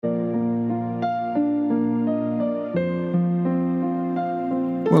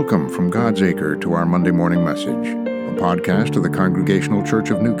Welcome from God's Acre to our Monday morning message, a podcast of the Congregational Church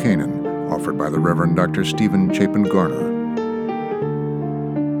of New Canaan, offered by the Reverend Dr. Stephen Chapin Garner.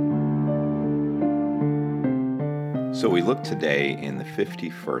 So we look today in the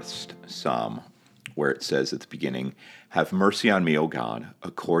 51st Psalm, where it says at the beginning, "Have mercy on me, O God,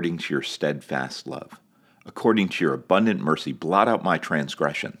 according to your steadfast love. According to your abundant mercy, blot out my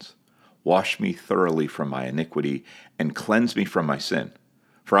transgressions. Wash me thoroughly from my iniquity, and cleanse me from my sin.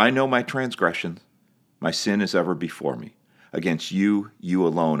 For I know my transgressions, my sin is ever before me. Against you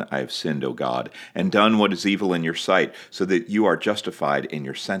alone I have sinned, O God, and done what is evil in your sight, so that you are justified in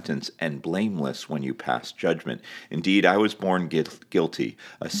your sentence and blameless when you pass judgment. Indeed, I was born guilty,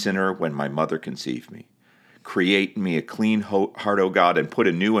 a sinner when my mother conceived me. Create in me a clean heart, O God, and put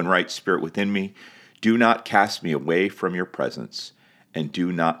a new and right spirit within me. Do not cast me away from your presence, and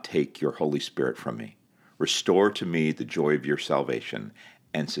do not take your Holy Spirit from me. Restore to me the joy of your salvation,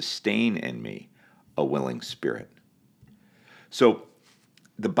 and sustain in me a willing spirit." So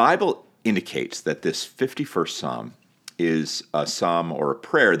the Bible indicates that this 51st Psalm is a psalm or a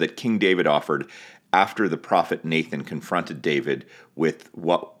prayer that King David offered after the prophet Nathan confronted David with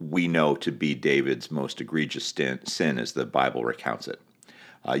what we know to be David's most egregious sin as the Bible recounts it.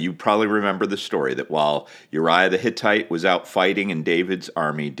 You probably remember the story that while Uriah the Hittite was out fighting in David's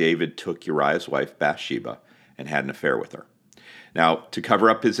army, David took Uriah's wife Bathsheba and had an affair with her. Now, to cover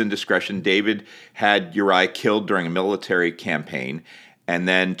up his indiscretion, David had Uriah killed during a military campaign and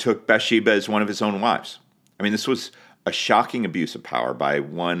then took Bathsheba as one of his own wives. I mean, this was a shocking abuse of power by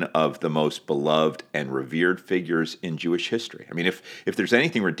one of the most beloved and revered figures in Jewish history. I mean, if there's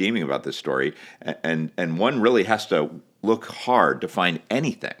anything redeeming about this story, and one really has to look hard to find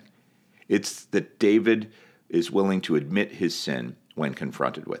anything, it's that David is willing to admit his sin when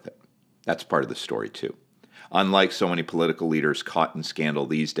confronted with it. That's part of the story, too. Unlike so many political leaders caught in scandal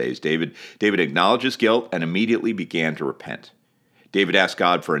these days, David acknowledged his guilt and immediately began to repent. David asked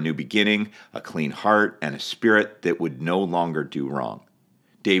God for a new beginning, a clean heart, and a spirit that would no longer do wrong.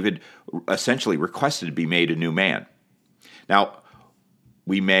 David essentially requested to be made a new man. Now,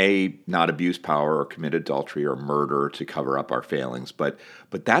 we may not abuse power or commit adultery or murder to cover up our failings, but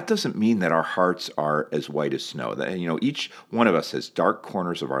that doesn't mean that our hearts are as white as snow. That, each one of us has dark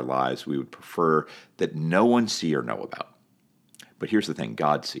corners of our lives we would prefer that no one see or know about. But here's the thing,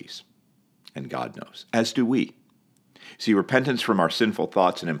 God sees, and God knows, as do we. See, repentance from our sinful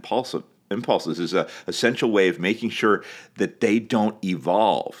thoughts and impulses is an essential way of making sure that they don't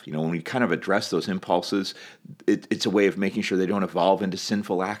evolve. When we kind of address those impulses, it's a way of making sure they don't evolve into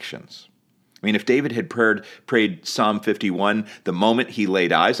sinful actions. I mean, if David had prayed Psalm 51 the moment he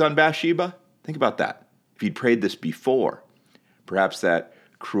laid eyes on Bathsheba, think about that. If he'd prayed this before, perhaps that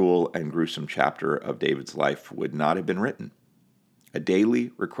cruel and gruesome chapter of David's life would not have been written. A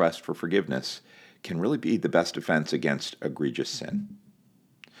daily request for forgiveness can really be the best defense against egregious sin.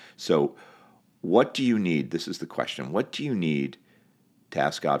 So what do you need? This is the question. What do you need to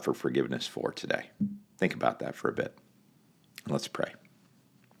ask God for forgiveness for today? Think about that for a bit. Let's pray.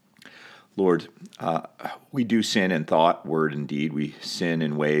 Lord, we do sin in thought, word, and deed. We sin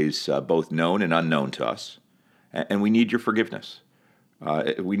in ways both known and unknown to us, and we need your forgiveness.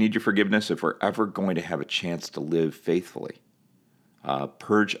 We need your forgiveness if we're ever going to have a chance to live faithfully.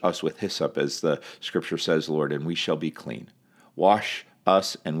 Purge us with hyssop, as the scripture says, Lord, and we shall be clean. Wash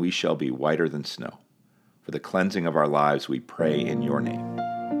us, and we shall be whiter than snow. For the cleansing of our lives, we pray in your name.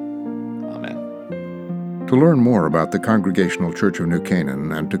 Amen. To learn more about the Congregational Church of New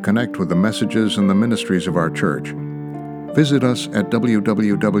Canaan and to connect with the messages and the ministries of our church, visit us at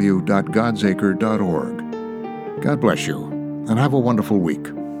www.godsacre.org. God bless you, and have a wonderful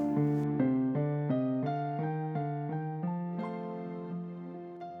week.